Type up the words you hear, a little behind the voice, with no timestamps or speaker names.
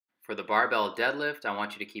For the barbell deadlift, I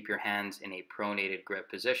want you to keep your hands in a pronated grip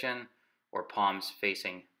position or palms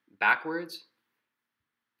facing backwards.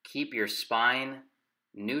 Keep your spine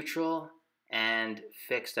neutral and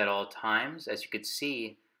fixed at all times. As you can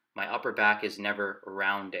see, my upper back is never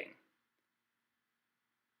rounding.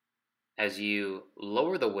 As you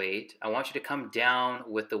lower the weight, I want you to come down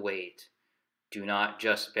with the weight. Do not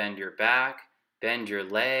just bend your back, bend your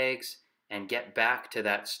legs, and get back to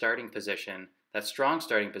that starting position, that strong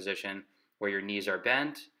starting position where your knees are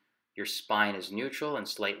bent, your spine is neutral and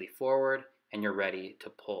slightly forward, and you're ready to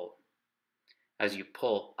pull. As you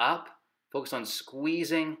pull up, focus on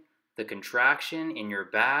squeezing the contraction in your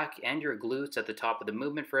back and your glutes at the top of the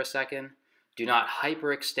movement for a second. Do not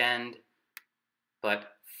hyperextend,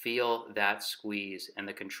 but feel that squeeze and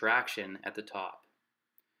the contraction at the top.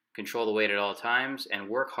 Control the weight at all times and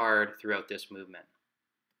work hard throughout this movement.